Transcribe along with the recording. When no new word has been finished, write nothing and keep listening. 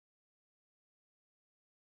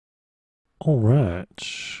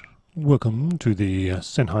Alright, welcome to the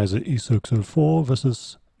Sennheiser E604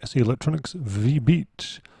 versus SE Electronics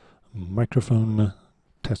VBeat microphone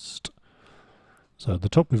test. So at the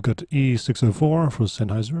top we've got E604 for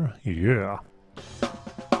Sennheiser, yeah.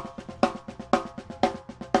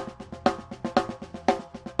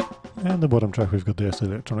 And the bottom track we've got the SE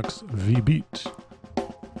Electronics VBeat.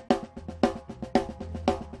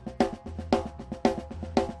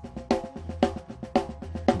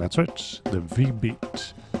 That's right, the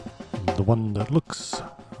VBeat, the one that looks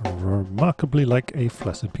remarkably like a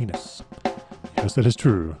flaccid penis. Yes, that is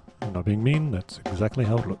true. I'm not being mean, that's exactly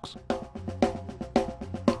how it looks.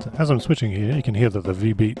 So as I'm switching here, you can hear that the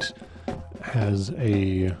VBeat has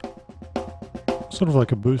a sort of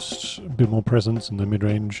like a boost, a bit more presence in the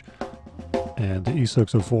mid-range, and the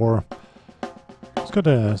E604, it's got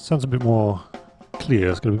a, sounds a bit more clear,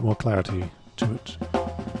 it's got a bit more clarity to it.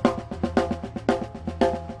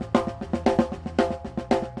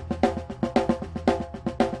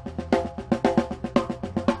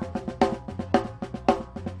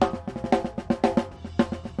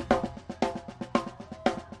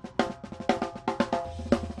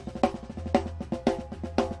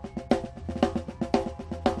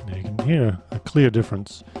 Here, a clear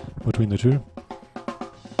difference between the two.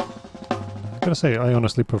 I gotta say, I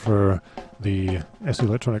honestly prefer the SE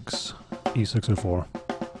Electronics E604.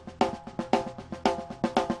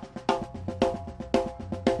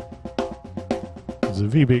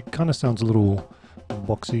 The VBeat kind of sounds a little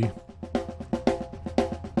boxy.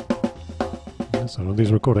 So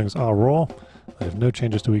these recordings are raw. I have no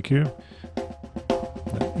changes to EQ.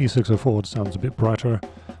 The E604 sounds a bit brighter.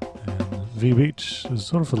 VBeat is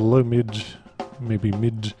sort of a low mid, maybe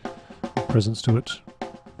mid presence to it.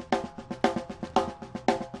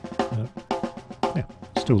 Yeah,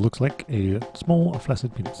 still looks like a small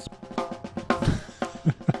flaccid penis.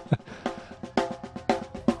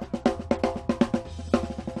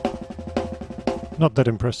 Not that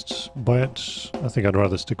impressed by it. I think I'd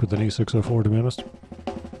rather stick with an E604 to be honest.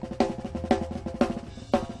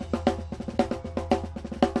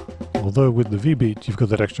 Although with the VBeat you've got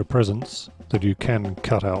that extra presence that you can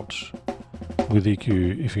cut out with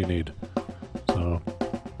EQ if you need. So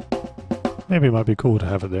maybe it might be cool to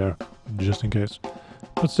have it there just in case.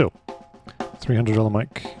 But still, $300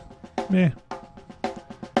 mic, meh.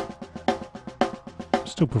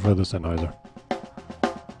 Still prefer the Sennheiser.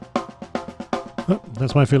 Well,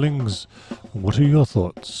 that's my feelings. What are your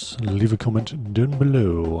thoughts? Leave a comment down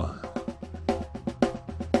below.